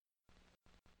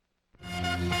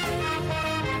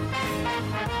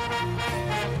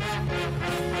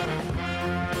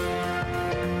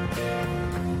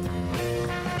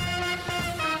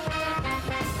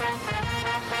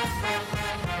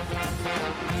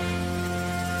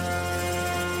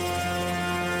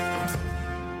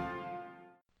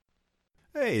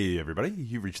Hey, everybody.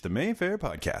 You've reached the Mayfair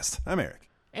Podcast. I'm Eric.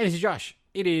 And this is Josh.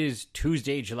 It is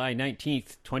Tuesday, July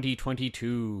 19th,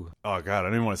 2022. Oh, God, I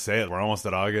don't even want to say it. We're almost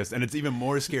at August. And it's even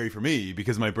more scary for me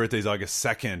because my birthday's August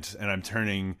 2nd and I'm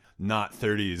turning not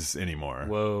 30s anymore.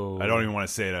 Whoa. I don't even want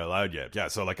to say it out loud yet. Yeah,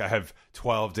 so I have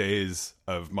 12 days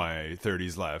of my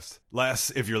 30s left.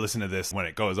 Less if you're listening to this when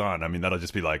it goes on. I mean, that'll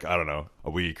just be I don't know, a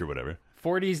week or whatever.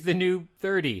 40's the new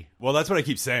 30. Well, that's what I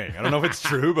keep saying. I don't know if it's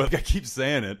true, but I keep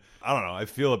saying it. I don't know. I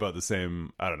feel about the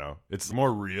same. I don't know. It's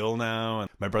more real now.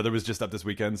 My brother was just up this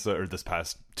weekend, or this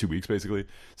past 2 weeks, basically.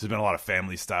 So there's been a lot of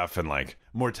family stuff and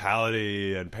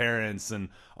mortality and parents and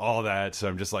all that. So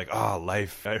I'm just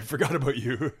life. I forgot about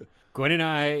you. Gwen and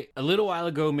I, a little while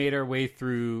ago, made our way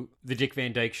through the Dick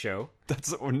Van Dyke Show.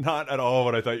 That's not at all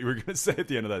what I thought you were going to say at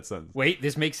the end of that sentence. Wait,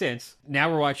 this makes sense.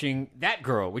 Now we're watching That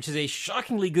Girl, which is a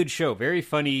shockingly good show. Very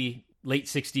funny, late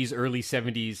 60s, early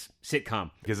 70s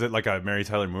sitcom. Is it like a Mary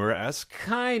Tyler Moore-esque?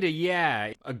 Kinda,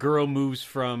 yeah. A girl moves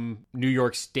from New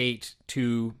York State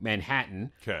to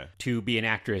Manhattan to be an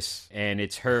actress, and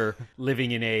it's her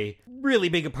living in a really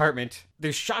big apartment.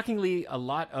 There's shockingly a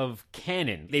lot of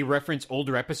canon. They reference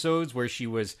older episodes where she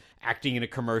was acting in a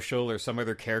commercial or some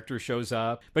other character shows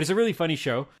up. But it's a really funny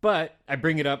show. But I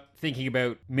bring it up thinking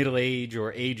about middle age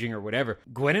or aging or whatever.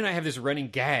 Gwen and I have this running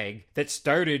gag that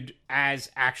started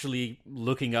as actually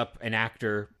looking up an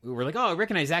actor. We're like, oh, I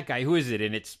recognize that guy. Who is it?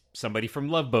 And it's somebody from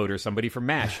Love Boat or somebody from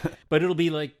MASH. But it'll be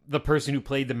like the person who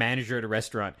played the manager at a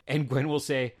restaurant. And Gwen will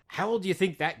say, how old do you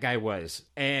think that guy was?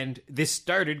 And this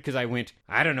started because I went,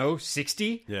 I don't know,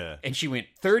 60? Yeah. And she went,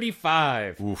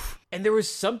 35. Oof. And there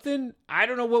was something, I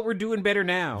don't know what we're doing better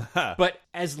now. But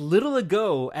as little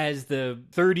ago as the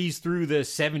 30s through the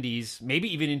 70s,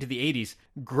 maybe even into the 80s,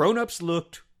 grown-ups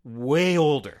looked way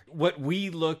older. What we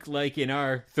look like in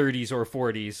our 30s or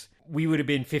 40s, we would have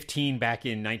been 15 back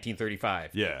in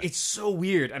 1935. Yeah. It's so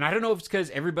weird. And I don't know if it's because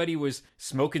everybody was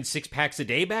smoking 6 packs a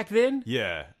day back then.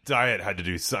 Yeah. Diet had to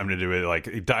do something to do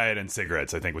with diet and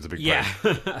cigarettes, I think, was a big Yeah.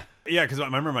 part. Yeah, because I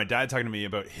remember my dad talking to me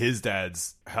about his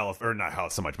dad's health, or not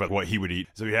health so much, but what he would eat.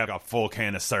 So he had a full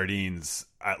can of sardines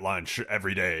at lunch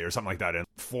every day or something like that, and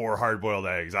 4 hard-boiled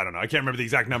eggs. I don't know. I can't remember the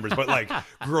exact numbers, but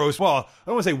gross. Well, I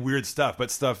don't want to say weird stuff,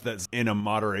 but stuff that's in a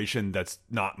moderation that's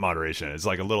not moderation. It's a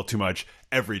little too much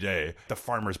every day. The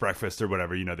farmer's breakfast or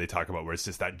whatever, they talk about where it's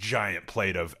just that giant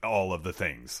plate of all of the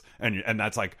things. And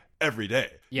that's every day,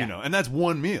 and that's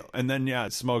one meal. And then,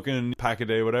 smoking, pack a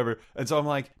day, whatever. And so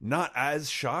I'm not as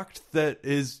shocked that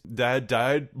his dad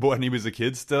died when he was a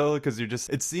kid still, because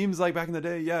it seems like back in the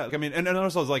day, yeah. I mean, and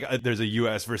also it's there's a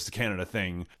US versus Canada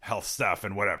thing, health stuff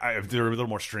and whatever. They're a little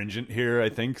more stringent here, I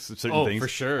think, certain things. For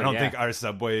sure. I don't think our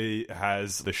Subway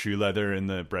has the shoe leather in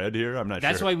the bread here. I'm not sure.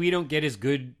 That's why we don't get as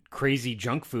good crazy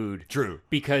junk food. True.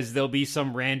 Because there'll be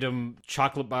some random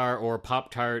chocolate bar or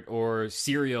Pop-Tart or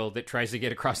cereal that tries to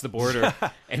get across the border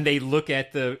and they look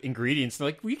at the ingredients and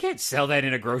they're like, well, you can't sell that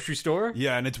in a grocery store.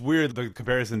 Yeah, and it's weird, the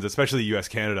comparisons, especially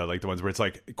US-Canada, the ones where it's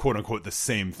quote-unquote the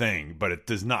same thing, but it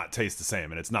does not taste the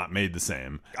same and it's not made the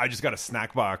same. I just got a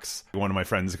snack box. One of my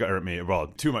friends got me, well,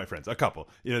 2 of my friends, a couple.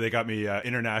 They got me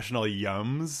International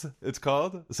Yums, it's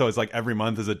called. So it's every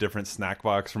month is a different snack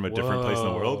box from a different place in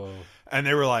the world. And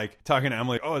they were talking to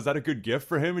Emily, oh, is that a good gift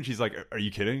for him? And she's like, are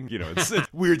you kidding? It's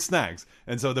weird snacks.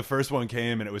 And so the first one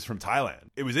came and it was from Thailand.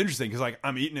 It was interesting because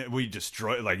I'm eating it. We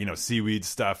destroy seaweed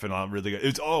stuff and all really good.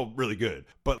 It's all really good.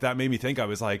 But that made me think, I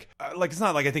was it's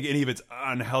not I think any of it's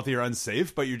unhealthy or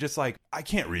unsafe, but you're just I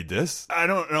can't read this. I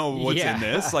don't know what's in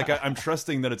this. I'm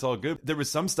trusting that it's all good. There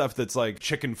was some stuff that's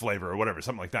chicken flavor or whatever,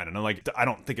 something like that. And I'm I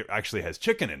don't think it actually has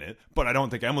chicken in it, but I don't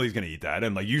think Emily's going to eat that.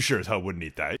 And you sure as hell wouldn't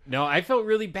eat that. No, I felt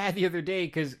really bad the other day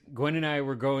because Gwen and I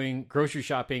were going grocery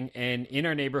shopping, and in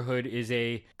our neighborhood is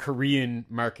a Korean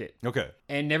market. Okay.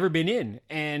 And never been in.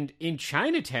 And in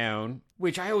Chinatown,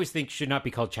 which I always think should not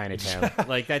be called Chinatown.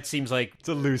 That seems like it's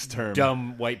a loose term.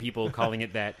 Dumb white people calling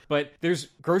it that. But there's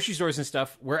grocery stores and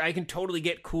stuff where I can totally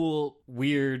get cool,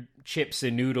 weird chips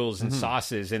and noodles and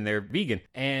sauces, and they're vegan.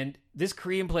 And this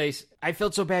Korean place, I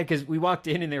felt so bad because we walked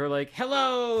in and they were like,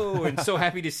 hello, and so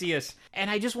happy to see us. And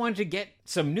I just wanted to get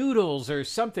some noodles or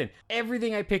something.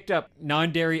 Everything I picked up,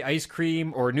 non-dairy ice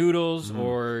cream or noodles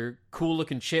or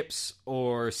cool-looking chips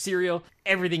or cereal,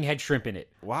 everything had shrimp in it.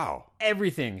 Wow.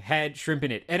 Everything had shrimp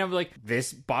in it. And I'm like,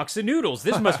 this box of noodles,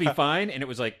 this must be fine. And it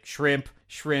was shrimp.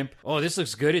 Oh, this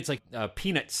looks good. It's like a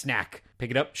peanut snack. Pick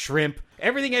it up, shrimp.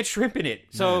 Everything had shrimp in it.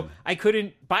 So I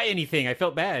couldn't buy anything. I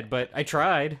felt bad, but I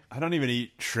tried. I don't even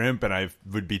eat shrimp, and I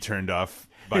would be turned off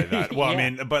by that. Well, I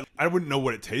mean, but I wouldn't know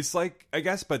what it tastes like, I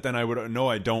guess, but then I would know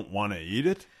I don't want to eat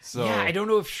it. So yeah, I don't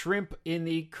know if shrimp in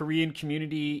the Korean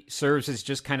community serves as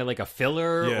just kind of like a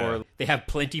filler, or they have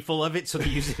plentiful of it, so they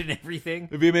use it in everything.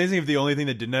 It'd be amazing if the only thing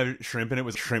that didn't have shrimp in it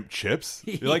was shrimp chips.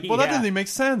 You're like, well, that doesn't even make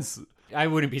sense. I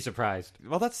wouldn't be surprised.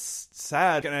 Well, that's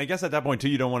sad. And I guess at that point, too,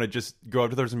 you don't want to just go up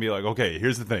to the person and be like, okay,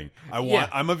 here's the thing.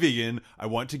 I'm a vegan. I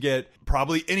want to get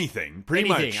probably anything, pretty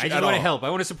much. I just want to help. I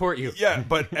want to support you. Yeah,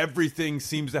 but everything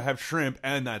seems to have shrimp,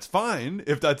 and that's fine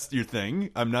if that's your thing.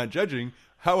 I'm not judging.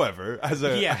 However, as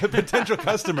a potential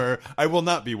customer, I will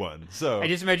not be one. So I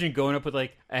just imagine going up with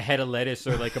like a head of lettuce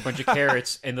or like a bunch of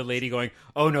carrots, and the lady going,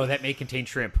 "Oh no, that may contain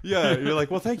shrimp." Yeah, you're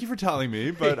like, well, thank you for telling me,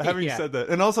 but having said that,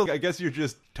 and also I guess you're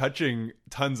just touching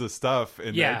tons of stuff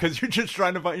in there because you're just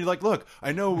trying to find. You're like, look,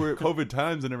 I know we're COVID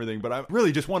times and everything, but I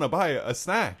really just want to buy a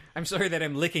snack. I'm sorry that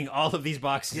I'm licking all of these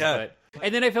boxes, but.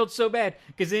 And then I felt so bad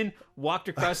because then walked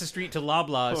across the street to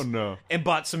Loblaws and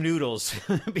bought some noodles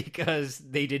because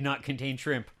they did not contain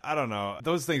shrimp. I don't know.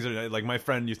 Those things are like, my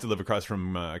friend used to live across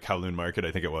from Kowloon Market,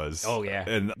 I think it was. Oh, yeah.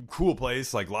 And cool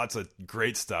place, like lots of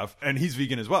great stuff. And he's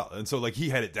vegan as well. And so like he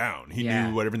had it down. He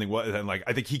knew what everything was. And like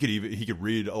I think he could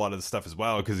read a lot of the stuff as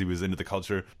well because he was into the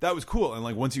culture. That was cool. And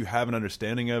like once you have an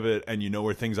understanding of it and you know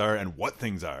where things are and what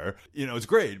things are, it's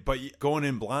great. But going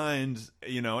in blind,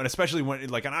 and especially when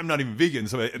like, and I'm not even vegan,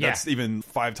 so that's even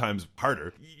 5 times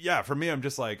harder. Yeah, for me, I'm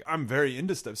just like, I'm very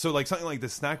into stuff. So like something like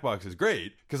this snack box is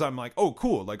great because I'm like, oh,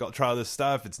 cool. Like I'll try all this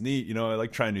stuff. It's neat. I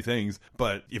like trying new things.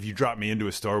 But if you drop me into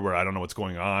a store where I don't know what's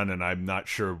going on and I'm not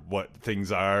sure what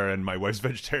things are, and my wife's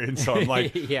vegetarian, so I'm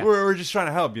like, we're just trying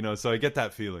to help, So I get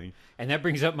that feeling. And that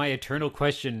brings up my eternal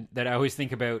question that I always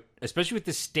think about, especially with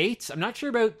the States. I'm not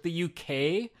sure about the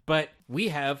UK, but we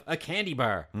have a candy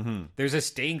bar. Mm-hmm. There's a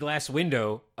stained glass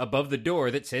window above the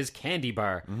door that says candy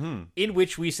bar, in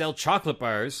which we sell chocolate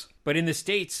bars. But in the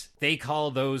States, they call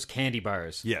those candy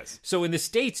bars. Yes. So in the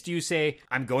States, do you say,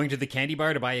 I'm going to the candy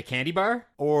bar to buy a candy bar?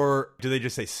 Or do they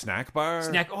just say snack bar?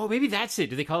 Oh, maybe that's it.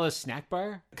 Do they call it a snack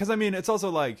bar? Because, I mean, it's also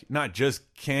like not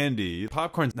just candy.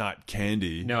 Popcorn's not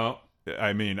candy. No.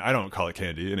 I mean, I don't call it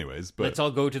candy anyways, but... Let's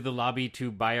all go to the lobby to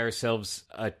buy ourselves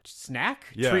a snack?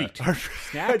 Yeah. Treat.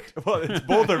 Snack? Well,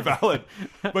 both are valid,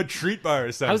 but treat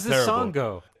bar sounds terrible. How's the song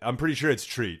go? I'm pretty sure it's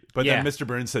treat, but then Mr.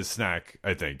 Burns says snack,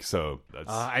 I think, so that's...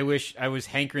 I was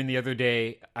hankering the other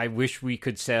day, I wish we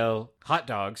could sell hot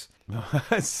dogs.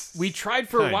 We tried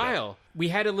for a while. We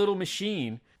had a little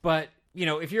machine, but,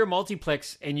 if you're a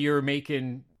multiplex and you're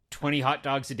making 20 hot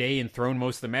dogs a day and throwing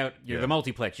most of them out, you're the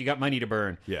multiplex. You got money to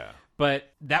burn. Yeah.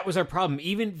 But that was our problem.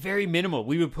 Even very minimal.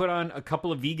 We would put on a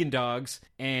couple of vegan dogs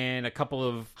and a couple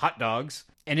of hot dogs.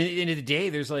 And at the end of the day,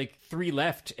 there's like 3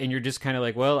 left. And you're just kind of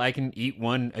like, well, I can eat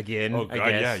one again. Oh, God,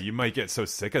 I guess. Yeah. You might get so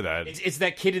sick of that. It's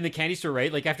that kid in the candy store,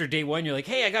 right? Like after day 1, you're like,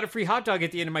 hey, I got a free hot dog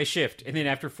at the end of my shift. And then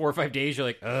after 4 or 5 days, you're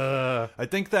like, I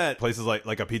think that places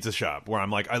like a pizza shop where I'm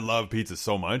like, I love pizza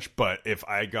so much. But if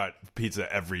I got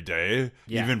pizza every day,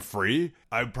 even free,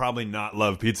 I'd probably not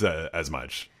love pizza as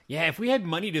much. Yeah, if we had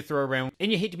money to throw around,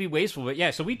 and you hate to be wasteful,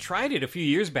 but so we tried it a few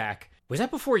years back. Was that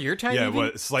before your time? Yeah,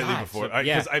 even? Slightly before.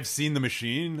 Because I've seen the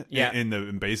machine in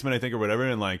the basement, I think, or whatever,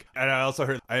 and I also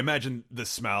heard. I imagine the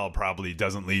smell probably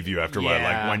doesn't leave you after a while.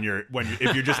 Like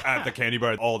if you're just at the candy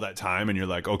bar all that time, and you're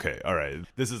like, okay, all right,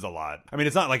 this is a lot. I mean,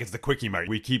 it's not like it's the Quickie Mart.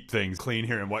 We keep things clean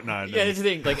here and whatnot. Yeah, that's the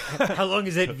thing. Like, how long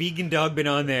has that vegan dog been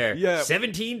on there? Yeah,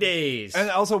 17 days. And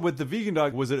also with the vegan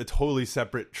dog, was it a totally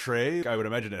separate tray? I would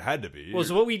imagine it had to be. Well,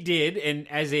 so what we did, and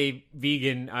as a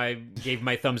vegan, I gave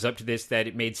my thumbs up to this that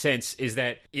it made sense. Is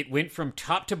that it went from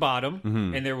top to bottom,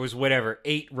 and there was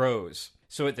 8 rows.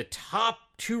 So at the top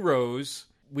 2 rows,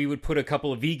 we would put a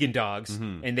couple of vegan dogs,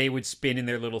 and they would spin in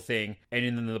their little thing. And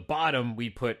in the bottom, we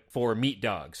put 4 meat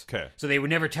dogs. Okay. So they would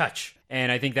never touch. And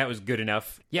I think that was good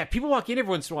enough. Yeah, people walk in every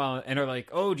once in a while and are like,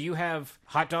 oh, do you have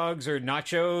hot dogs or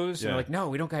nachos? And I'm like, no,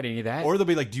 we don't got any of that. Or they'll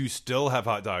be like, do you still have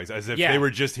hot dogs? As if they were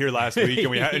just here last week.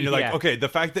 And you're like, okay, the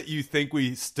fact that you think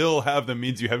we still have them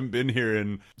means you haven't been here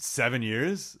in 7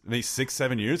 years? Maybe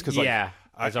 6-7 years? Cause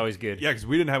that's always good. Yeah, because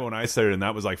we didn't have it when I started, and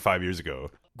that was like 5 years ago.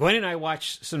 Gwen and I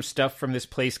watched some stuff from this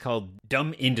place called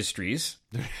Dumb Industries.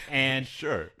 And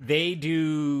they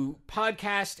do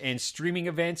podcast and streaming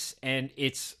events, and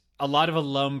it's a lot of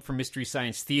alum from Mystery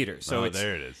Science Theater. So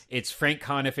there it is. It's Frank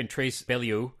Conniff and Trace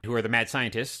Bellew, who are the mad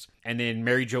scientists, and then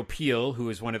Mary Jo Pehl,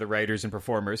 who is one of the writers and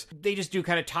performers. They just do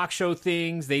kind of talk show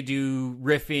things. They do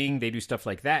riffing. They do stuff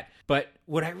like that. But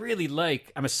what I really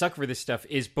like, I'm a sucker for this stuff,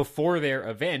 is before their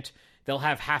event, they'll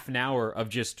have half an hour of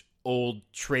just old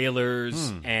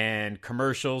trailers and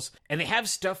commercials, and they have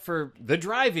stuff for the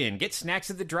drive-in. Get snacks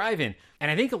at the drive-in. And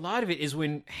I think a lot of it is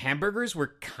when hamburgers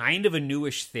were kind of a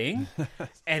newish thing.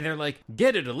 And they're like,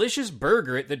 get a delicious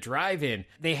burger at the drive-in.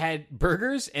 They had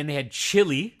burgers and they had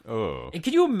chili. Oh. And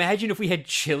can you imagine if we had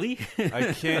chili?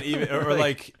 I can't even, or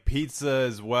like pizza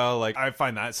as well. Like, I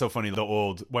find that so funny. The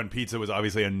old, when pizza was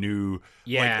obviously a new,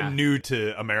 like new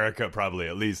to America, probably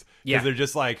at least. Because they're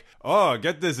just like, oh,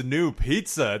 get this new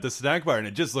pizza at the snack bar. And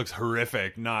it just looks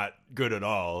horrific, not good at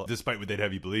all, despite what they'd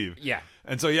have you believe. Yeah.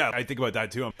 And so, yeah, I think about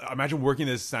that too. Imagine working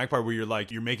this snack bar where you're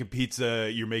like, you're making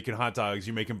pizza, you're making hot dogs,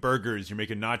 you're making burgers, you're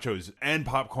making nachos and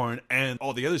popcorn and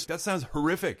all the others. That sounds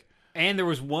horrific. And there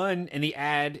was one in the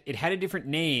ad, it had a different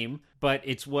name, but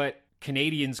it's what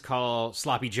Canadians call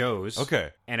sloppy joes. Okay.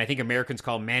 And I think Americans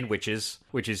call manwiches,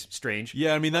 which is strange.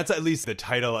 Yeah, I mean, that's at least the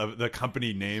title of the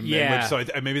company name. Yeah. Manwich,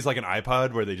 so maybe it's like an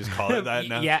iPod where they just call it that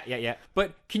now. Yeah.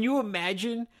 But can you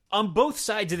imagine, on both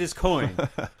sides of this coin,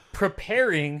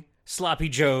 preparing sloppy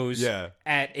joes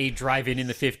at a drive-in in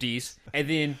the 50s and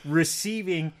then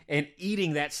receiving and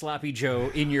eating that sloppy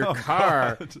joe in your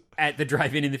car at the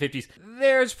drive-in in the 50s?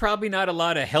 There's probably not a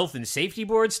lot of health and safety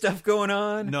board stuff going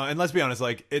on. No, and let's be honest,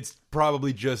 like, it's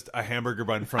probably just a hamburger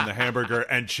bun from the hamburger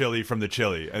and chili from the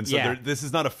chili. And so this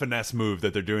is not a finesse move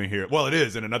that they're doing here. Well, it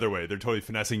is in another way. They're totally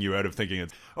finessing you out of thinking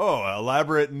it's, oh,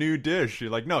 elaborate new dish.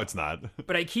 You're like, no, it's not.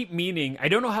 But I keep meaning, I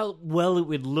don't know how well it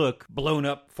would look blown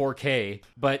up 4K,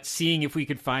 but seeing if we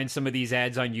could find some of these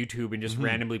ads on YouTube and just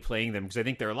randomly playing them, because I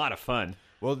think they're a lot of fun.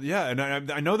 Well, yeah,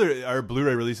 and I know there are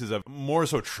Blu-ray releases of more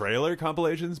so trailer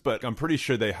compilations, but I'm pretty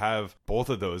sure they have both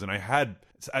of those. And I had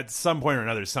at some point or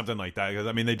another something like that, because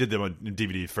I mean they did them on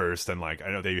DVD first, and like I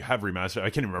know they have remastered.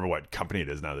 I can't even remember what company it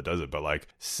is now that does it, but like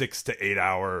 6 to 8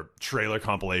 hour trailer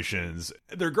compilations.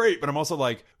 They're great, but I'm also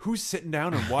like, who's sitting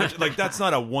down and watching? Like, that's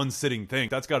not a one sitting thing.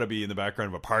 That's got to be in the background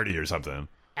of a party or something.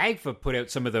 AGFA put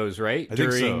out some of those, right? I think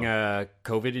During so.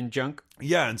 COVID and junk.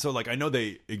 Yeah, and so like I know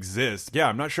they exist. Yeah,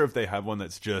 I'm not sure if they have one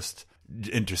that's just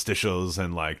interstitials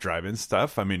and like drive-in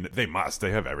stuff. I mean, they must.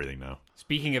 They have everything now.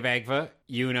 Speaking of AGFA,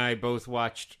 you and I both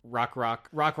watched Rock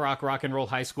and Roll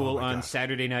High School on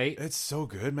Saturday night. It's so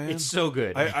good, man. It's so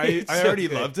good. I already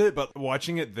loved it, but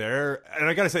watching it there, and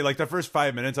I gotta say, like the first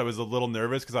 5 minutes, I was a little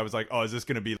nervous because I was like, oh, is this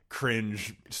gonna be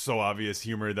cringe, so obvious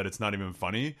humor that it's not even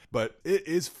funny? But it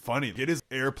is funny. It is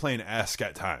Airplane-esque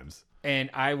at times. And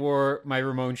I wore my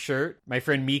Ramones shirt. My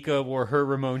friend Mika wore her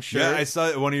Ramones shirt. Yeah, I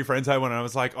saw one of your friends had one, and I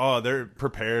was like, oh, they're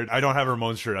prepared. I don't have a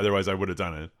Ramones shirt, otherwise I would have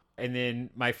done it. And then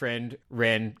my friend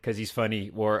Ren, because he's funny,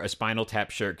 wore a Spinal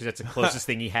Tap shirt because that's the closest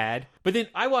thing he had. But then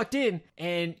I walked in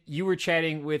and you were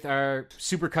chatting with our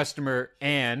super customer,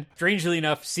 Anne, strangely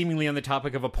enough, seemingly on the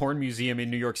topic of a porn museum in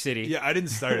New York City. Yeah, I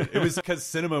didn't start it. It was because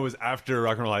cinema was after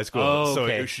Rock and Roll High School. Oh,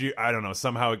 okay. So I don't know,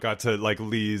 somehow it got to like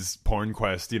Lee's Porn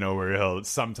Quest, you know, where he'll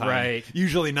sometimes,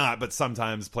 usually not, but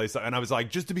sometimes play stuff. And I was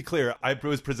like, just to be clear, I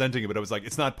was presenting it, but I was like,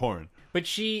 it's not porn. But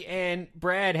she and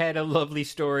Brad had a lovely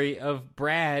story of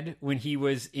Brad when he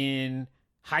was in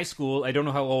high school. I don't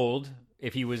know how old,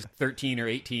 if he was 13 or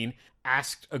 18,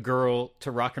 asked a girl to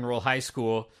Rock and Roll High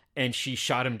School and she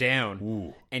shot him down.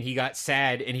 Ooh. And he got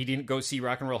sad and he didn't go see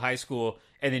Rock and Roll High School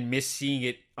and then missed seeing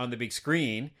it on the big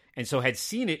screen. And so had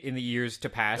seen it in the years to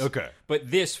pass. Okay.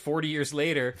 But this, 40 years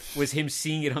later, was him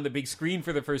seeing it on the big screen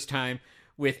for the first time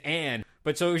with Anne.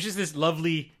 But so it was just this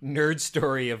lovely nerd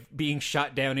story of being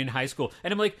shot down in high school.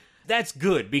 And I'm like, that's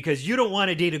good, because you don't want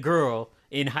to date a girl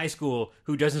in high school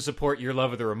who doesn't support your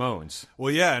love of the Ramones.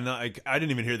 Well, yeah, and like I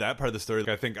didn't even hear that part of the story. Like,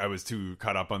 I think I was too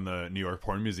caught up on the New York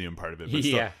Porn Museum part of it. But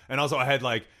still, and also I had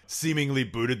like seemingly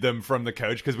booted them from the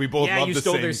couch because we both loved the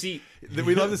same. Their seat.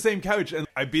 We love the same couch, and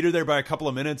I beat her there by a couple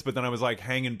of minutes. But then I was like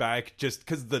hanging back just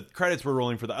because the credits were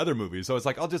rolling for the other movie. So I was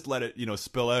like, I'll just let it,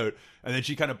 spill out. And then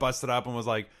she kind of busted up and was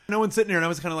like, "No one's sitting here," and I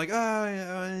was kind of like, "Oh,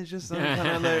 yeah, it's just,"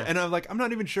 and I'm like, I'm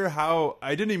not even sure how.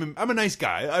 I'm a nice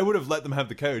guy. I would have let them have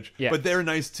the couch, but they're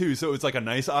nice too. So it was like a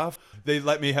nice off. They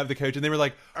let me have the couch, and they were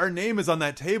like, "Our name is on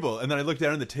that table," and then I looked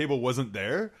down and the table wasn't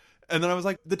there. And then I was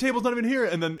like, the table's not even here.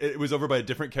 And then it was over by a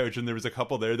different couch, and there was a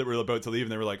couple there that were about to leave,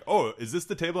 and they were like, "Oh, is this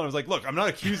the table?" And I was like, "Look, I'm not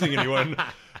accusing anyone,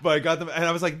 but I got them." And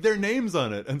I was like, their name's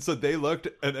on it. And so they looked,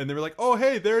 and they were like, "Oh,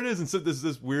 hey, there it is." And so there's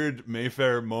this weird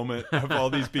Mayfair moment of all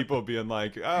these people being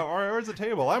like, "Oh, where's the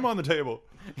table? I'm on the table."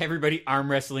 Everybody arm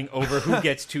wrestling over who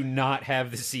gets to not have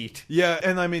the seat. Yeah,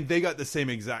 and I mean, they got the same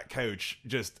exact couch,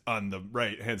 just on the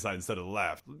right-hand side instead of the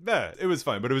left. Yeah, it was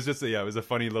fine, but it was just, it was a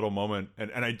funny little moment,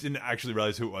 and I didn't actually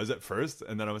realize who it was at first,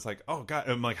 and then I was like, oh, God,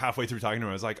 I'm like halfway through talking to him,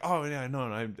 I was like, oh, yeah,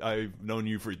 no, I've known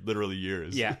you for literally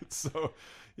years. Yeah. So,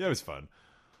 yeah, it was fun.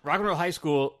 Rock and Roll High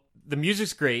School, the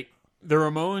music's great. The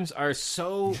Ramones are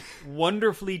so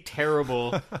wonderfully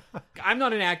terrible. I'm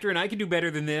not an actor, and I can do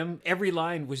better than them. Every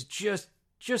line was just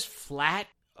just flat.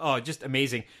 Oh, just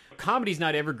amazing. Comedy's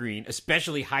not evergreen,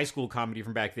 especially high school comedy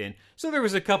from back then. So there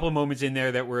was a couple of moments in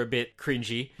there that were a bit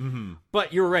cringy. Mm-hmm.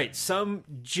 But you're right, some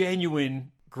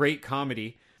genuine great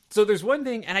comedy. So there's one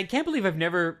thing, and I can't believe I've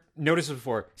never noticed it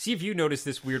before. See if you notice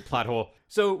this weird plot hole.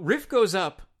 So Riff goes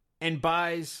up and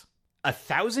buys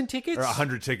 1,000 tickets? Or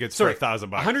 100 tickets for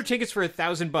 $1,000. 100 tickets for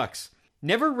 $1,000.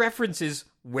 Never references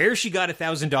where she got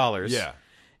 $1,000. Yeah.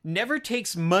 Never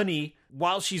takes money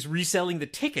while she's reselling the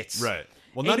tickets. Right.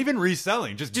 Well, not even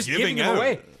reselling, just giving them out.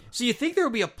 away. So you think there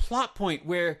would be a plot point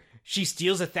where she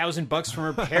steals $1,000 from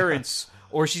her parents,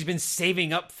 or she's been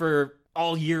saving up for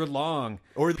all year long,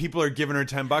 or people are giving her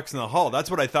 $10 in the hall.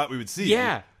 That's what I thought we would see.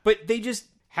 Yeah, but they just,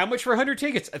 how much for 100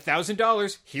 tickets?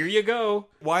 $1,000. Here you go.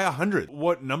 Why 100?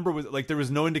 What number was it? Like, there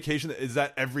was no indication. Is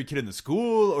that every kid in the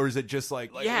school, or is it just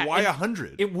like yeah, why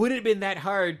 100? It wouldn't have been that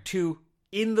hard to,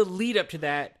 in the lead up to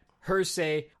that, her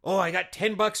say, oh, I got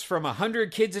 $10 from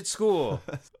 100 kids at school.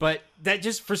 But that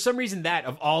just, for some reason, that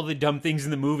of all the dumb things in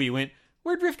the movie went,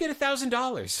 where'd Riff get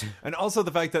 $1,000? And also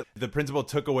the fact that the principal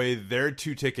took away their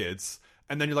 2 tickets,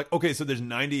 and then you're like, okay, so there's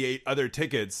 98 other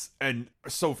tickets, and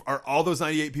so are all those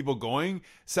 98 people going?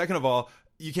 Second of all,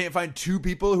 you can't find 2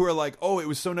 people who are like, oh, it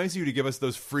was so nice of you to give us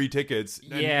those free tickets,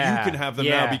 and you can have them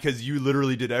now because you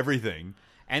literally did everything.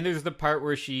 And there's the part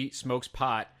where she smokes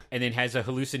pot and then has a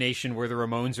hallucination where the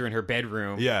Ramones are in her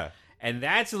bedroom. Yeah. And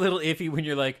that's a little iffy when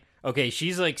you're like, okay,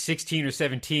 she's like 16 or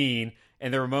 17,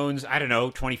 and the Ramones, I don't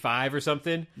know, 25 or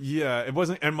something. Yeah, it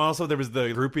wasn't. And also, there was the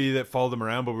groupie that followed them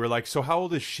around, but we were like, so how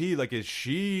old is she? Like, is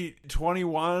she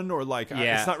 21 or like,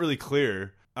 it's not really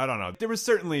clear. I don't know. There was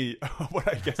certainly what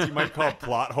I guess you might call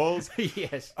plot holes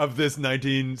yes. of this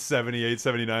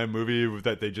 1978-79 movie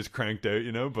that they just cranked out,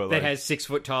 you know? But that has 6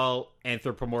 foot tall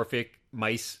anthropomorphic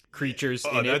mice creatures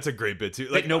in it. Oh, that's a great bit too.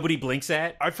 Like nobody blinks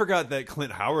at. I forgot that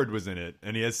Clint Howard was in it,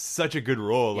 and he has such a good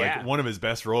role, like one of his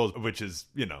best roles, which is,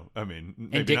 you know, I mean,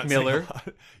 maybe and Dick not Miller.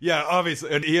 Yeah,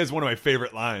 obviously, and he has one of my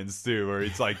favorite lines too, where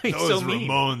it's like, those so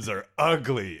Ramones are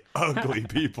ugly, ugly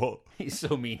people. He's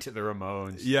so mean to the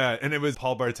Ramones. Yeah, and it was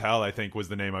Paul Bartel, I think, was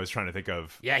the name I was trying to think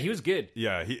of. Yeah, he was good.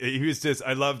 Yeah, he was just,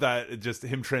 I love that, just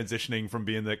him transitioning from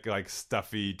being the like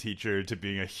stuffy teacher to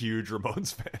being a huge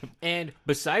Ramones fan. And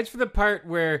besides for the part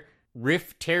where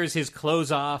Riff tears his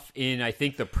clothes off in, I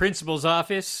think, the principal's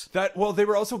office. Well, they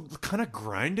were also kind of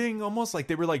grinding, almost like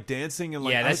they were like dancing and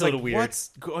like, yeah, that's a little weird. What's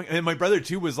going? And my brother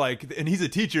too was like, and he's a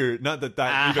teacher, not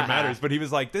that even matters, but he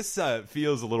was like, this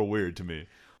feels a little weird to me.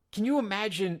 Can you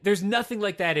imagine? There's nothing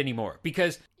like that anymore,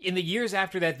 because in the years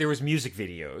after that, there was music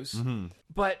videos,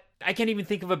 but I can't even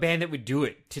think of a band that would do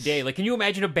it today. Like, can you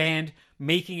imagine a band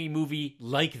making a movie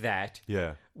like that?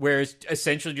 Yeah. Where it's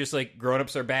essentially just like,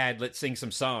 grown-ups are bad, let's sing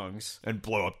some songs. And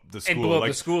blow up the school. And blow up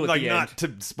the school at like, the not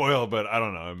end. to spoil, but I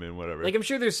don't know. I mean, whatever. Like, I'm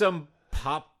sure there's some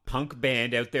pop punk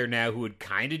band out there now who would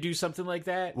kind of do something like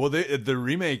that. Well, the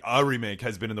remake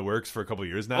has been in the works for a couple of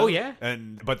years now. Oh yeah,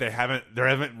 but there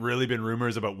haven't really been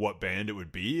rumors about what band it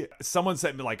would be. Someone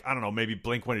said like, I don't know, maybe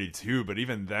Blink-182, but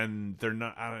even then they're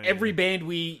not. Every band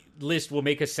we list will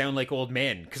make us sound like old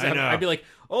men, because I'd be like,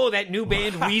 oh, that new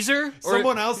band Weezer.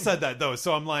 Someone else said that though,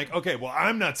 so I'm like, okay, well,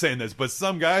 I'm not saying this, but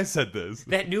some guy said this.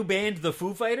 That new band, the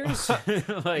Foo Fighters.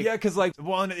 Like, yeah, because like,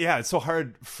 it's so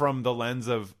hard from the lens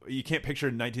of, you can't picture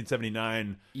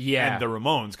 1979 and the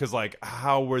Ramones, because like,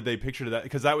 how were they pictured that?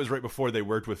 Because that was right before they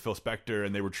worked with Phil Spector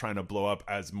and they were trying to blow up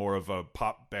as more of a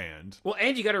pop band. Well,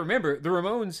 and you got to remember, the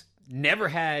Ramones never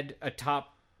had a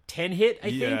top 10 hit. I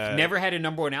think never had a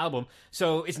number 1 album,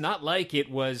 so it's not like it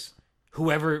was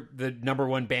whoever the number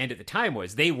 1 band at the time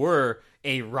was. They were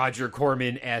a Roger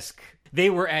Corman-esque. They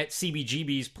were at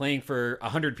CBGB's playing for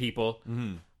 100 people,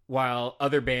 while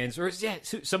other bands,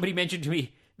 somebody mentioned to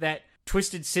me that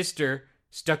Twisted Sister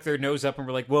stuck their nose up and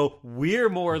were like, well, we're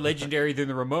more legendary than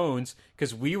the Ramones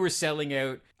because we were selling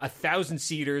out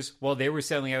 1,000-seaters while they were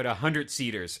selling out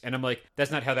 100-seaters. And I'm like, that's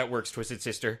not how that works, Twisted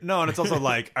Sister. No, and it's also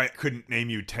like, I couldn't name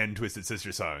you 10 Twisted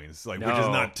Sister songs, like, which is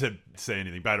not to say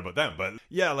anything bad about them, but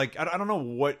yeah, like, I don't know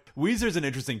what, Weezer's an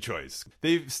interesting choice.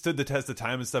 They've stood the test of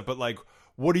time and stuff, but like,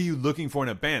 what are you looking for in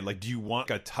a band? Like, do you want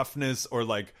a toughness or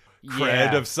like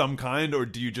cred of some kind, or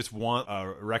do you just want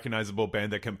a recognizable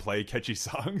band that can play catchy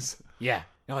songs? Yeah.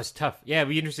 No, it's tough. Yeah, it'd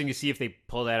be interesting to see if they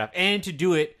pull that off. And to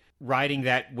do it riding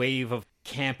that wave of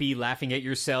campy, laughing at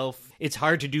yourself. It's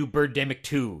hard to do Birdemic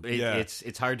 2.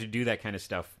 It's hard to do that kind of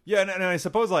stuff. Yeah, and I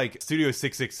suppose like Studio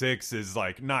 666 is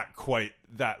like not quite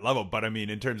that level, but I mean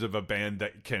in terms of a band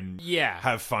that can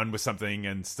have fun with something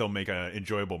and still make an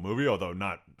enjoyable movie, although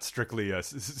not strictly a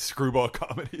screwball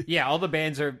comedy. Yeah, all the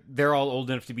bands they're all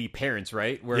old enough to be parents,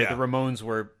 right? Where the Ramones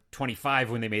were 25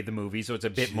 when they made the movie, so it's a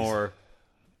bit more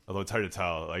Although it's hard to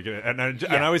tell, like, and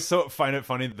I always find it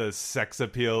funny the sex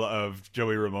appeal of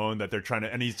Joey Ramone that they're trying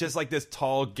to, and he's just like this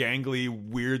tall, gangly,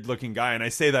 weird-looking guy, and I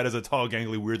say that as a tall,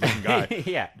 gangly, weird-looking guy.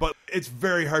 Yeah, but it's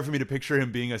very hard for me to picture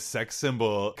him being a sex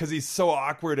symbol because he's so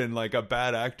awkward and like a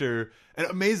bad actor, an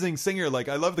amazing singer. Like,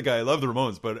 I love the guy, I love the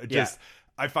Ramones, but just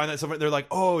I find that they're like,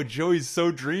 oh, Joey's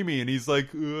so dreamy, and he's like,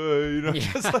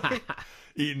 just like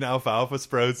eating alfalfa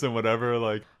sprouts and whatever.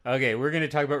 Like, okay, we're going to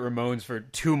talk about Ramones for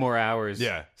 2 more hours.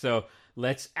 Yeah. So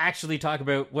let's actually talk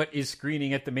about what is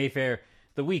screening at the Mayfair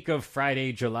the week of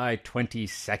Friday, July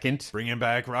 22nd. Bringing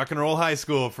back Rock and Roll High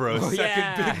School for a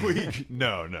second big week.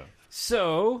 No.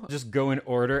 So, just go in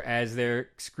order as they're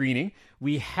screening.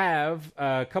 We have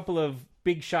a couple of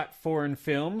big shot foreign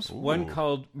films. Ooh. One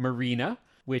called Marina,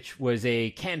 which was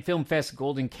a Cannes Film Fest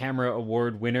Golden Camera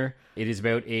Award winner. It is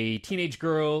about a teenage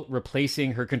girl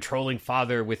replacing her controlling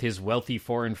father with his wealthy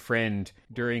foreign friend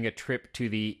during a trip to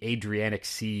the Adriatic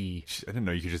Sea. I didn't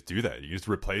know you could just do that. You just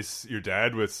replace your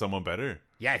dad with someone better.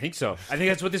 Yeah, I think so. I think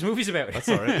that's what this movie's about. That's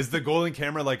all right. Is the Golden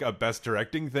Camera like a best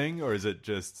directing thing, or is it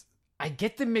just... I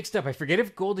get them mixed up. I forget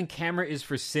if Golden Camera is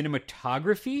for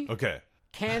cinematography. Okay.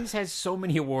 Cannes has so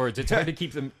many awards, it's hard to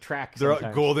keep them track They're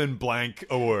sometimes. a golden blank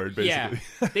award, basically.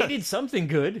 Yeah, they did something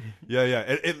good. Yeah.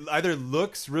 It either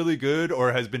looks really good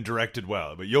or has been directed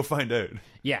well, but you'll find out.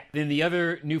 Yeah. Then the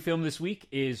other new film this week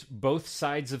is Both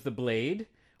Sides of the Blade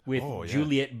with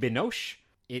Juliette Binoche.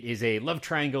 It is a love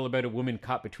triangle about a woman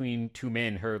caught between two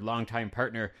men, her longtime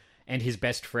partner and his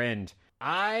best friend.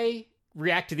 I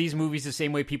react to these movies the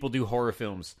same way people do horror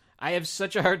films. I have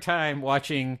such a hard time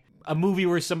watching a movie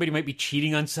where somebody might be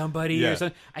cheating on somebody or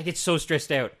something. I get so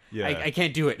stressed out. Yeah. I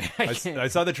can't do it. I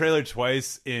saw the trailer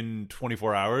twice in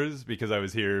 24 hours because I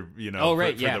was here,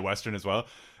 for the Western as well.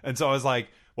 And so I was like,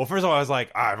 well, first of all, I was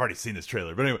like, I've already seen this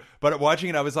trailer. But anyway, watching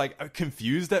it, I was like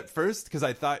confused at first because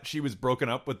I thought she was broken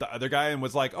up with the other guy and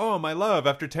was like, oh, my love,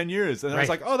 after 10 years. And I was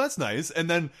like, oh, that's nice. And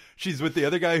then she's with the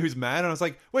other guy who's mad. And I was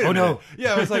like, wait a minute. No.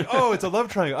 Yeah, I was like, oh, it's a love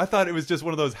triangle. I thought it was just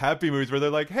one of those happy movies where they're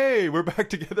like, hey, we're back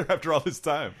together after all this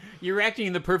time. You're acting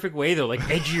in the perfect way, though, like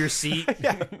edge of your seat.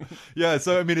 Yeah,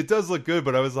 so, I mean, it does look good,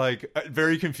 but I was like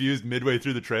very confused midway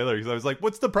through the trailer because I was like,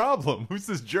 what's the problem? Who's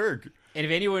this jerk? And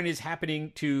if anyone is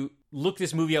happening to look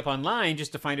this movie up online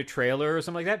just to find a trailer or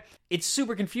something like that, it's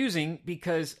super confusing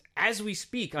because as we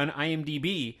speak on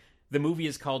IMDb, the movie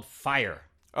is called Fire.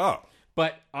 Oh.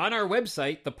 But on our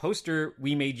website, the poster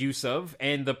we made use of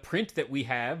and the print that we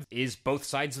have is Both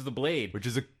Sides of the Blade. Which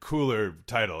is a cooler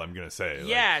title, I'm going to say.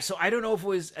 Yeah, so I don't know if it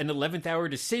was an 11th hour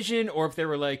decision or if they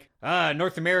were like,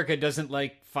 North America doesn't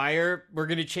like fire, we're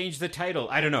going to change the title.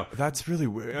 I don't know. That's really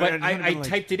weird. But I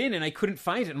typed it in and I couldn't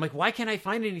find it. I'm like, why can't I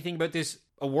find anything about this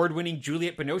award-winning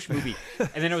Juliette Binoche movie?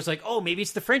 And then I was like, oh, maybe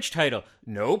it's the French title.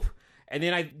 Nope. And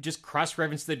then I just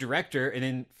cross-referenced the director and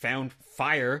then found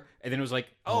Fire. And then it was like,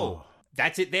 oh.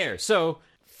 That's it there. So,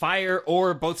 Fire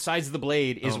or Both Sides of the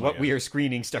Blade is what we are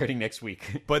screening starting next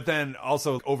week. But then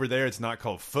also over there, it's not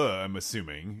called Pho, I'm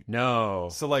assuming. No.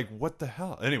 So, like, what the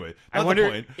hell? Anyway, I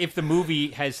wonder if the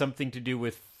movie has something to do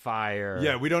with fire.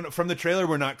 Yeah, we don't. From the trailer,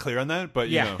 we're not clear on that, but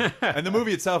you know. And the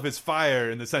movie itself is fire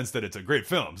in the sense that it's a great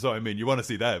film. So, I mean, you want to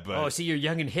see that. But see, you're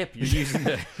young and hip. You're using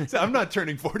the. So I'm not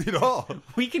turning 40 at all.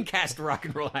 We can cast Rock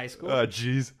and Roll High School. Oh,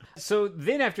 jeez. So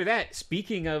then after that,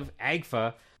 speaking of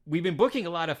AGFA, we've been booking a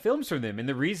lot of films from them, and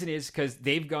the reason is because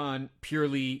they've gone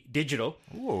purely digital.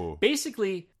 Ooh.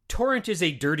 Basically, torrent is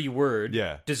a dirty word,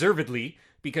 deservedly,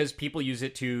 because people use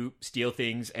it to steal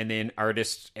things, and then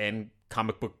artists and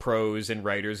comic book pros and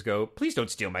writers go, please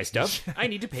don't steal my stuff. I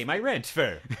need to pay my rent.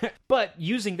 Fair. But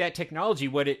using that technology,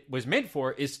 what it was meant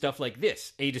for is stuff like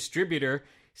this. A distributor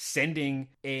sending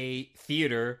a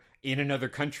theater in another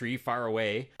country far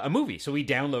away a movie. So we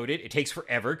download it. It takes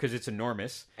forever because it's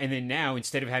enormous. And then now,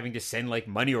 instead of having to send like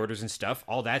money orders and stuff,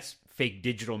 all that's fake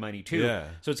digital money too. Yeah.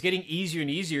 So it's getting easier and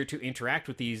easier to interact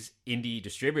with these indie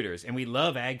distributors. And we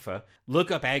love AGFA. Look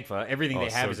up AGFA. Everything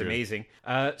they have is good. Amazing.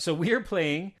 So we're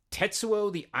playing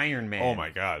Tetsuo the Iron Man. Oh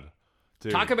my God.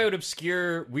 Dude. Talk about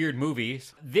obscure, weird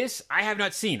movies. This I have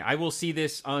not seen. I will see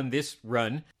this on this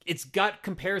run. It's got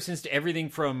comparisons to everything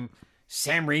from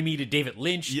Sam Raimi to David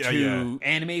Lynch to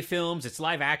anime films. It's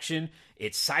live action.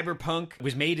 It's cyberpunk. It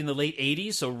was made in the late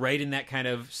 80s, so right in that kind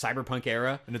of cyberpunk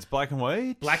era. And it's black and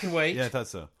white? Black and white. Yeah, I thought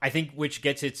so. I think which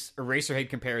gets its Eraserhead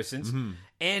comparisons. Mm-hmm.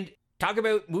 And talk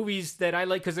about movies that I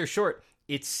like because they're short.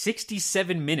 It's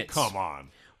 67 minutes. Come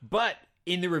on. But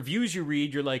in the reviews you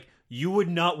read, you're like, you would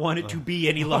not want it to be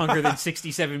any longer than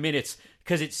 67 minutes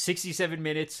because it's 67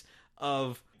 minutes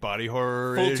of body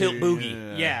horror. Full tilt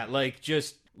boogie. Yeah, like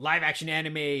just live action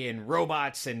anime and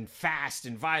robots and fast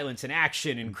and violence and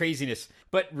action and craziness,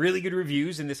 but really good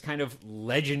reviews in this kind of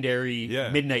legendary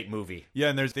midnight movie. Yeah,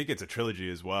 and I think it's a trilogy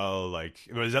as well. Like,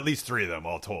 there's at least 3 of them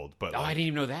all told. But I didn't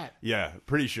even know that. Yeah,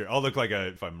 pretty sure. I'll look like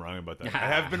if I'm wrong about that. I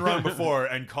have been wrong before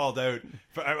and called out.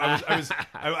 I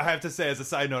have to say, as a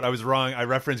side note, I was wrong. I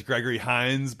referenced Gregory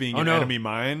Hines being in Enemy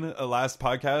Mine last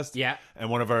podcast. Yeah. And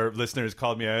one of our listeners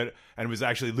called me out, and it was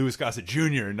actually Louis Gossett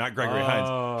Jr., not Gregory Hines.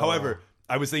 However,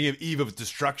 I was thinking of Eve of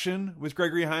Destruction with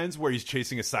Gregory Hines, where he's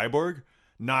chasing a cyborg,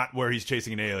 not where he's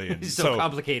chasing an alien. It's so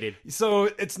complicated. So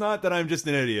it's not that I'm just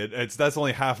an idiot. That's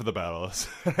only half of the battle.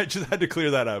 I just had to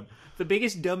clear that up. The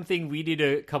biggest dumb thing we did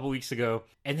a couple weeks ago,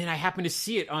 and then I happened to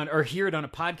see it or hear it on a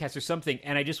podcast or something,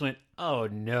 and I just went, oh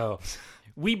no.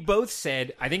 We both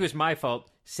said, I think it was my fault,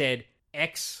 said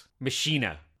Ex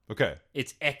Machina. Okay.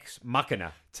 It's Ex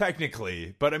Machina.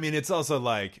 Technically, but I mean, it's also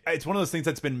like, it's one of those things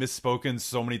that's been misspoken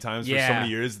so many times for so many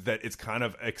years that it's kind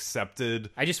of accepted.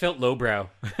 I just felt lowbrow.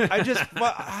 I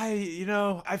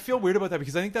feel weird about that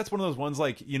because I think that's one of those ones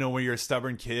like, when you're a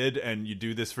stubborn kid and you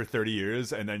do this for 30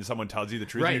 years and then someone tells you the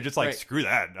truth and you're just like, screw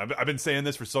that. I've been saying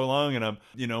this for so long and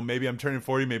maybe I'm turning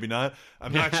 40, maybe not.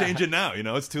 I'm not changing now,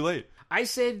 it's too late. I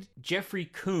said Jeffrey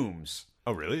Combs.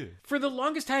 Oh, really? For the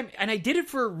longest time, and I did it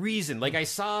for a reason. Like, I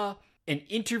saw an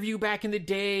interview back in the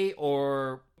day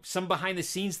or some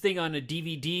behind-the-scenes thing on a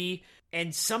DVD,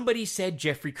 and somebody said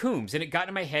Jeffrey Combs, and it got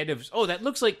in my head of, that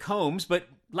looks like Combs, but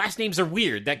last names are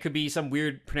weird. That could be some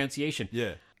weird pronunciation.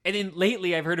 Yeah. And then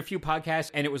lately, I've heard a few podcasts,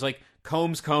 and it was like,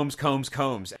 Combs.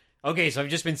 Okay, so I've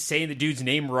just been saying the dude's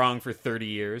name wrong for 30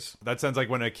 years. That sounds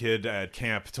like when a kid at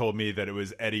camp told me that it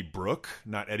was Eddie Brooke,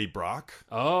 not Eddie Brock.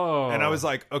 Oh. And I was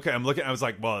like, okay, I was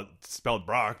like, well, it's spelled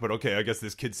Brock, but okay, I guess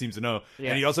this kid seems to know. Yeah.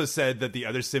 And he also said that the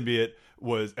other symbiote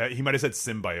was, he might have said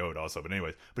symbiote also, but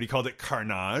anyways, but he called it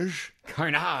Carnage.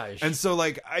 Carnage. And so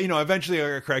like, eventually I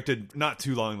got corrected not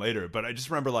too long later, but I just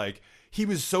remember like, he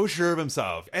was so sure of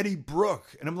himself, Eddie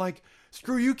Brooke. And I'm like,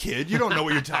 screw you, kid. You don't know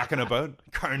what you're talking about.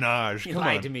 Carnage. You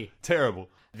lied to me. Terrible.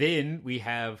 Then we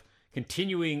have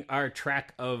continuing our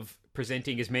track of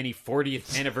presenting as many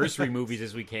 40th anniversary movies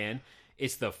as we can.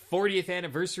 It's the 40th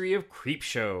anniversary of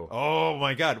Creepshow. Oh,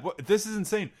 my God. This is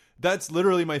insane. That's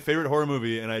literally my favorite horror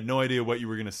movie, and I had no idea what you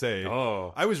were going to say.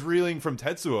 Oh. I was reeling from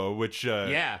Tetsuo, which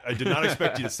I did not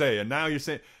expect you to say, and now you're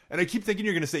saying... And I keep thinking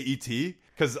you're going to say E.T.,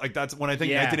 because like that's when I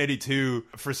think 1982,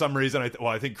 for some reason,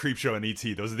 I think Creepshow and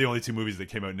E.T., those are the only 2 movies that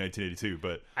came out in 1982,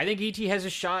 but... I think E.T. has a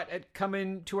shot at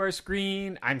coming to our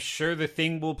screen. I'm sure The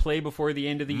Thing will play before the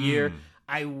end of the year.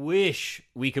 I wish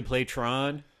we could play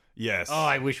Tron. Yes. Oh,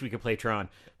 I wish we could play Tron,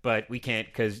 but we can't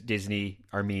because Disney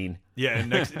are mean. Yeah, and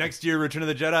next year, Return of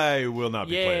the Jedi will not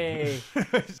be played.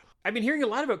 I've been hearing a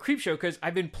lot about Creepshow because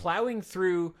I've been plowing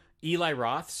through Eli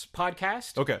Roth's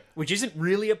podcast. Okay. Which isn't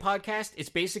really a podcast. It's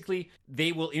basically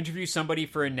they will interview somebody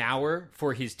for an hour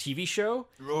for his TV show.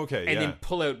 Okay, and then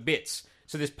pull out bits.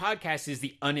 So this podcast is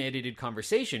the unedited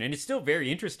conversation, and it's still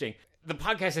very interesting. The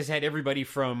podcast has had everybody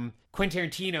from Quentin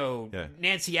Tarantino,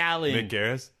 Nancy Allen. Mick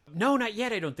Garris? No, not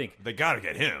yet, I don't think. They gotta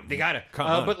get him. They gotta. Come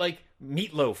on. But like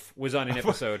Meatloaf was on an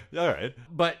episode. All right.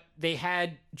 But they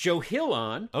had Joe Hill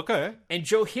on. Okay. And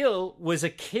Joe Hill was a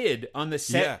kid on the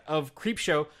set of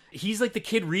Creepshow. He's like the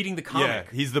kid reading the comic. Yeah,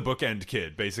 he's the bookend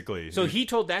kid, basically. So he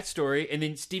told that story, and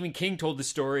then Stephen King told the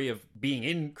story of being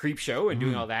in Creepshow and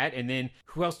doing all that. And then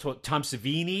who else told? Tom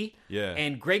Savini. Yeah.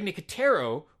 And Greg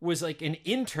Nicotero was like an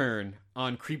intern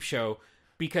on Creepshow.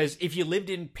 Because if you lived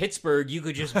in Pittsburgh, you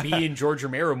could just be in George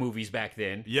Romero movies back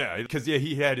then. Yeah, because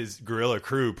he had his guerrilla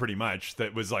crew pretty much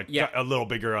that was like a little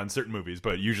bigger on certain movies,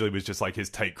 but usually was just like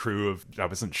his tight crew of, that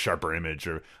wasn't Sharper Image,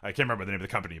 or I can't remember the name of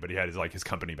the company, but he had his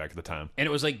company back at the time. And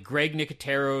it was like Greg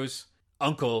Nicotero's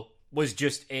uncle was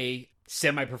just a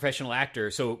semi-professional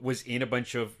actor, so was in a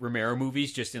bunch of Romero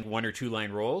movies just in 1 or 2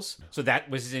 line roles. So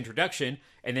that was his introduction,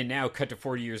 and then now cut to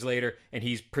 40 years later, and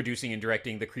he's producing and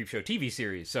directing the Creepshow TV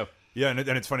series. So yeah, and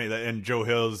it's funny that and Joe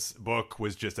Hill's book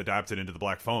was just adapted into The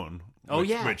Black Phone.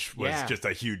 Which was just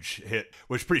a huge hit,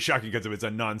 which is pretty shocking because it was a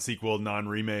non-sequel,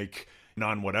 non-remake,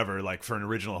 non-whatever. Like for an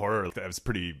original horror, that was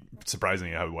pretty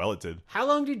surprising how well it did. How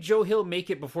long did Joe Hill make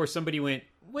it before somebody went,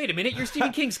 wait a minute, you're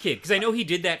Stephen King's kid? Because I know he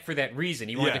did that for that reason.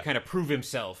 He wanted to kind of prove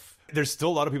himself. There's still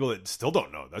a lot of people that still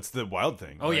don't know. That's the wild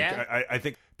thing. Oh, yeah? I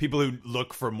think people who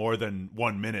look for more than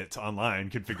 1 minute online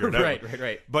can figure it out.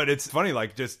 Right. But it's funny,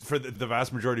 like, just for the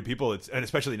vast majority of people, and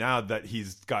especially now that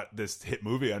he's got this hit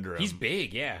movie under him. He's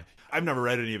big, yeah. I've never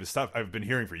read any of his stuff. I've been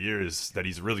hearing for years that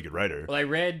he's a really good writer. Well, I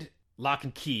read Lock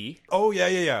and Key. Oh,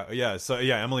 yeah. So,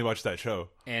 yeah, Emily watched that show.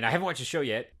 And I haven't watched the show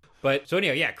yet. But, so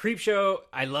anyhow, Creepshow.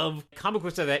 I love comic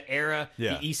books of that era.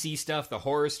 Yeah. The EC stuff, the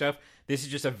horror stuff. This is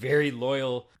just a very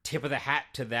loyal tip of the hat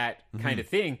to that kind of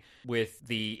thing with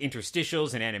the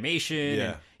interstitials and animation.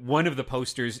 Yeah. And one of the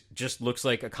posters just looks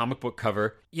like a comic book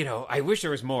cover. You know, I wish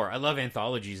there was more. I love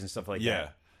anthologies and stuff like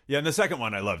that. Yeah, and the second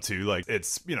one I love too. Like,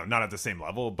 it's, you know, not at the same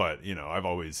level, but, you know, I've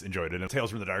always enjoyed it. And Tales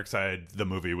from the Dark Side, the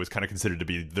movie, was kind of considered to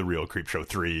be the real Creepshow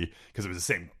 3 because it was the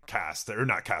same cast, or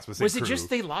not cast, but same Was crew. it just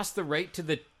they lost the right to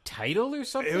the title or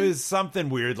something? It was something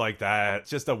weird like that.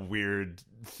 Just a weird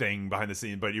thing behind the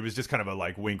scene, but it was just kind of a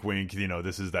like wink wink, you know,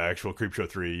 this is the actual Creepshow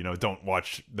 3, you know, don't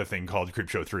watch the thing called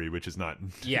Creepshow 3, which is not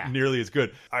nearly as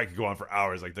good. I could go on for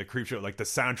hours. Like the Creepshow, like the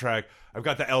soundtrack, I've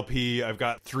got the LP, I've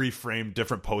got 3 framed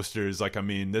different posters. Like, I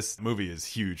mean, this movie is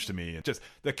huge to me. Just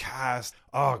the cast,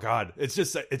 oh god,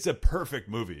 it's a perfect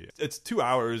movie. It's 2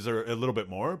 hours or a little bit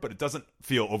more, but it doesn't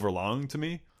feel overlong to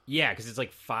me. Yeah, because it's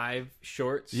like 5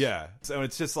 shorts. Yeah, so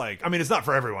it's just like, I mean, it's not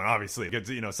for everyone, obviously. It's,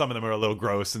 you know, some of them are a little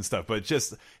gross and stuff, but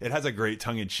just, it has a great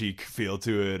tongue-in-cheek feel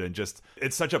to it, and just,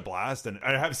 it's such a blast. And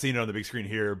I have seen it on the big screen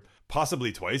here,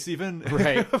 possibly twice even.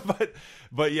 Right.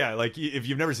 but yeah, like, if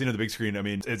you've never seen it on the big screen, I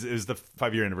mean, it was the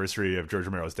 5-year anniversary of George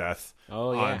Romero's death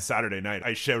on Saturday night.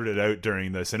 I shouted it out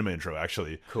during the cinema intro,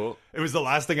 actually. Cool. It was the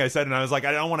last thing I said, and I was like,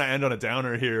 I don't want to end on a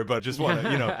downer here, but just want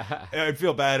to, you know, I'd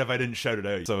feel bad if I didn't shout it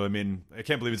out. So, I mean, I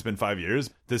can't believe it's been 5 years.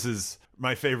 This is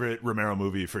my favorite Romero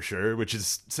movie for sure, which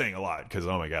is saying a lot, because,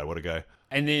 oh my God, what a guy.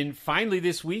 And then finally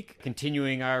this week,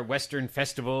 continuing our Western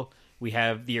Festival, we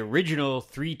have the original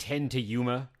 3:10 to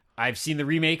Yuma. I've seen the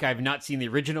remake. I've not seen the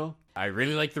original. I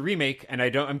really like the remake, and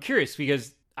I'm curious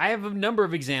because I have a number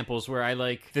of examples where I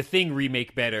like the Thing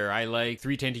remake better. I like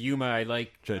 3:10 to Yuma. I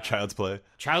like Child's Play.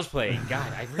 Child's Play.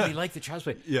 God, I really like the Child's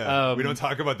Play. Yeah, we don't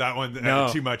talk about that one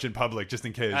too much in public, just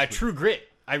in case. True Grit.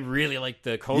 I really like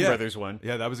the Coen Brothers one.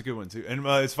 Yeah, that was a good one too. And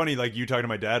it's funny, like you talking to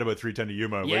my dad about 3:10 to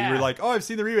Yuma, where you were like, "Oh, I've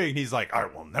seen the remake," and he's like, "I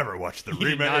will never watch the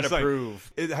remake." Did not it's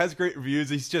approve. Like, it has great reviews.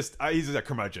 He's a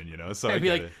curmudgeon, you know. So I'd be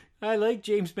like, I like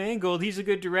James Mangold. He's a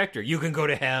good director. You can go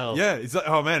to hell. Yeah, it's like,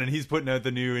 oh man, and he's putting out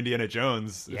the new Indiana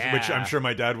Jones, which I'm sure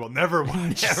my dad will never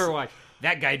watch. Never watch.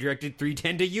 That guy directed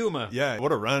 3:10 to Yuma. Yeah,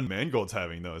 what a run Mangold's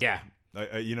having, though. Yeah.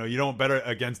 You know, you don't bet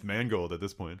against Mangold at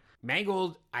this point.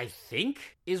 Mangold, I think,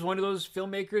 is one of those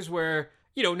filmmakers where,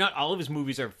 you know, not all of his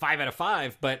movies are 5 out of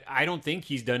 5, but I don't think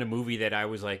he's done a movie that I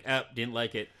was like, didn't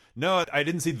like it. No, I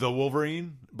didn't see The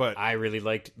Wolverine, but I really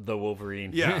liked The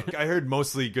Wolverine. Yeah, I heard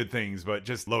mostly good things, but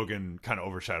just Logan kind of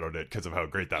overshadowed it because of how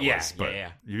great that was. But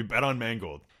you bet on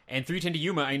Mangold. And 3:10 to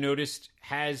Yuma, I noticed,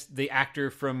 has the actor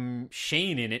from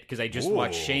Shane in it, because I just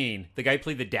watched Shane. The guy who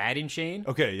played the dad in Shane.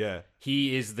 Okay, yeah.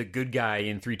 He is the good guy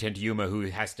in 3:10 to Yuma who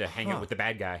has to hang out with the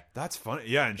bad guy. That's funny.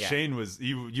 Yeah, and Shane was,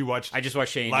 you watched... I just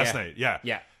watched Shane last night,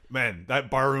 yeah. Man, that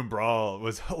barroom brawl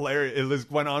was hilarious.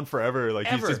 It went on forever. Like,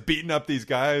 he's just beating up these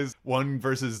guys, 1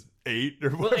 versus 8 or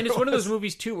whatever. Well, and it's one of those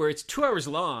movies, too, where it's 2 hours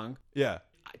long. Yeah.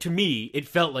 To me, it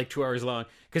felt like 2 hours long.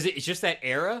 Because it's just that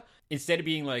era. Instead of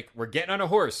being like, we're getting on a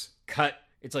horse, cut.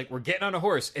 It's like, we're getting on a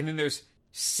horse. And then there's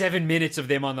 7 minutes of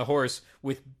them on the horse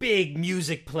with big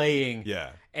music playing. Yeah.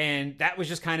 And that was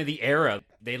just kind of the era.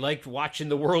 They liked watching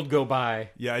the world go by.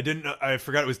 Yeah, I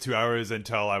forgot it was 2 hours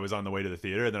until I was on the way to the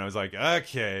theater. And then I was like,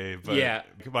 okay. But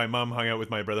my mom hung out with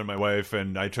my brother and my wife,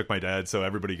 and I took my dad. So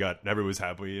everybody was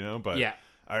happy, you know? But yeah.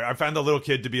 I found the little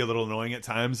kid to be a little annoying at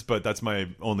times, but that's my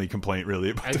only complaint,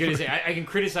 really. I was going to say, I can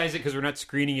criticize it because we're not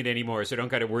screening it anymore, so I don't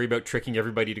got to worry about tricking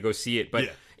everybody to go see it.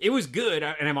 But it was good,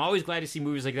 and I'm always glad to see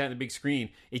movies like that on the big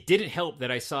screen. It didn't help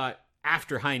that I saw it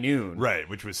after High Noon. Right,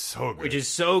 which was so good. Which is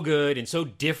so good and so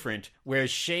different, whereas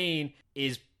Shane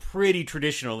is pretty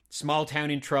traditional. Small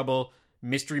town in trouble,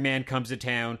 mystery man comes to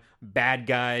town, bad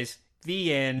guys,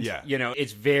 the end. Yeah. You know,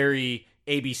 it's very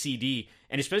ABCD.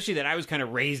 And especially that I was kind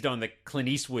of raised on the Clint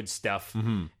Eastwood stuff,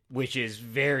 which is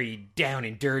very down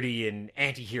and dirty and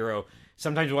anti-hero.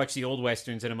 Sometimes I watch the old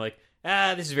Westerns and I'm like,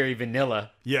 this is very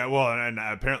vanilla. Yeah, well, and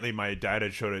apparently my dad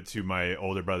had showed it to my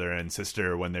older brother and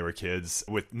sister when they were kids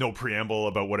with no preamble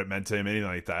about what it meant to him, anything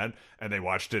like that. And they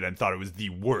watched it and thought it was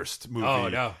the worst movie. Oh,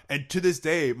 no. And to this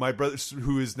day, my brother,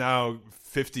 who is now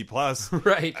 50 plus,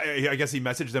 right? I guess he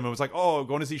messaged them and was like, "Oh,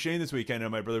 going to see Shane this weekend."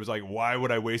 And my brother was like, "Why would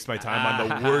I waste my time on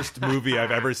the worst movie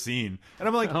I've ever seen?" And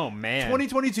I'm like, "Oh man,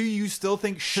 2022, you still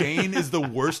think Shane is the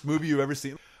worst movie you've ever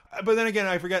seen?" But then again,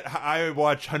 I forget, I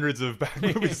watch hundreds of bad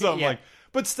movies, so I'm like,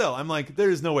 but still, I'm like,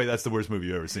 there's no way that's the worst movie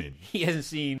you've ever seen. He hasn't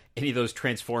seen any of those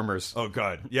Transformers. Oh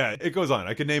God, yeah, it goes on.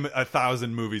 I could name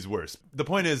 1,000 movies worse. The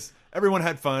point is, everyone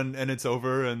had fun, and it's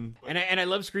over. And I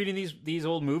love screening these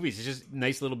old movies. It's just a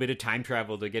nice little bit of time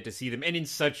travel to get to see them, and in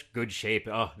such good shape.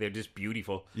 Oh, they're just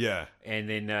beautiful. Yeah. And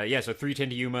then so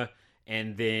 3:10 to Yuma.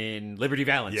 and then Liberty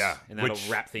Valance. Yeah, and that'll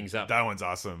wrap things up. That one's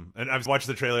awesome. And I've watched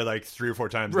the trailer like 3 or 4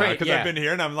 times now Right, because yeah. I've been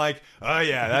here and I'm like, oh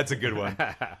yeah, that's a good one.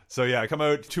 So yeah, come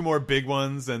out 2 more big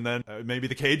ones and then maybe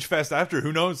the Cage Fest after.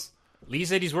 Who knows? Lee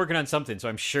said he's working on something, so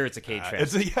I'm sure it's a Cage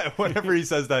Fest. Whenever he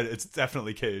says that, it's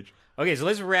definitely Cage. Okay, so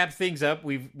let's wrap things up.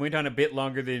 We went on a bit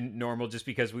longer than normal just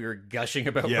because we were gushing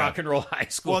about Rock and Roll High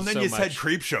School. Well, and then so you much. said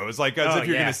Creep Show. It's like as if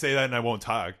you're going to say that and I won't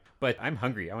talk. But I'm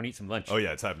hungry. I want to eat some lunch. Oh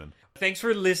yeah, it's happening. Thanks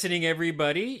for listening,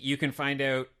 everybody. You can find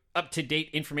out up-to-date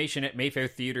information at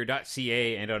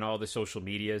mayfairtheatre.ca and on all the social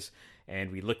medias.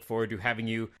 And we look forward to having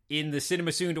you in the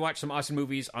cinema soon to watch some awesome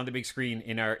movies on the big screen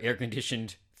in our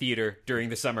air-conditioned theater during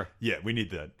the summer. Yeah, we need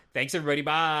that. Thanks, everybody.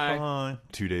 Bye. Bye.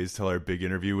 2 days till our big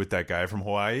interview with that guy from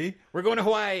Hawaii. We're going to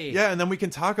Hawaii. Yeah, and then we can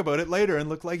talk about it later and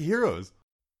look like heroes.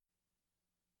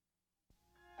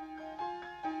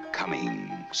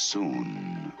 Coming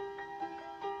soon.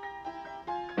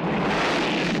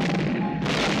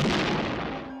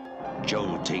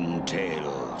 Jolting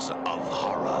tales of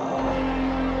horror.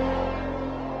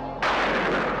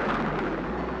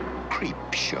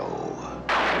 Creep Show.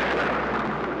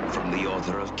 From the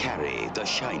author of Carrie, The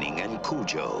Shining, and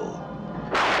Cujo.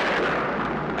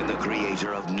 And the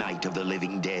creator of Night of the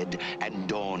Living Dead and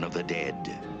Dawn of the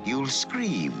Dead. You'll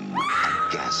scream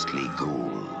at ghastly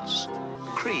ghouls,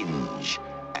 cringe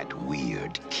at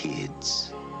weird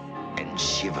kids, and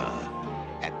shiver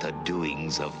at the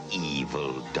doings of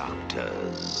evil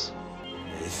doctors.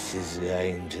 This is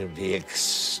going to be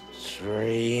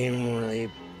extremely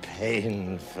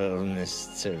painful,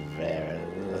 Mr.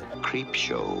 Verrill. Creep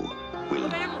Show will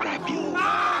grab you,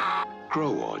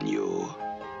 grow on you,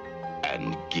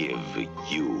 and give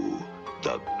you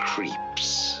the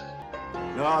creeps.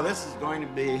 No, this is going to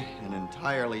be an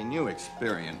entirely new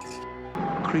experience.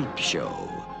 Creep Show,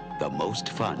 the most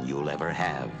fun you'll ever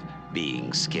have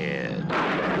being scared.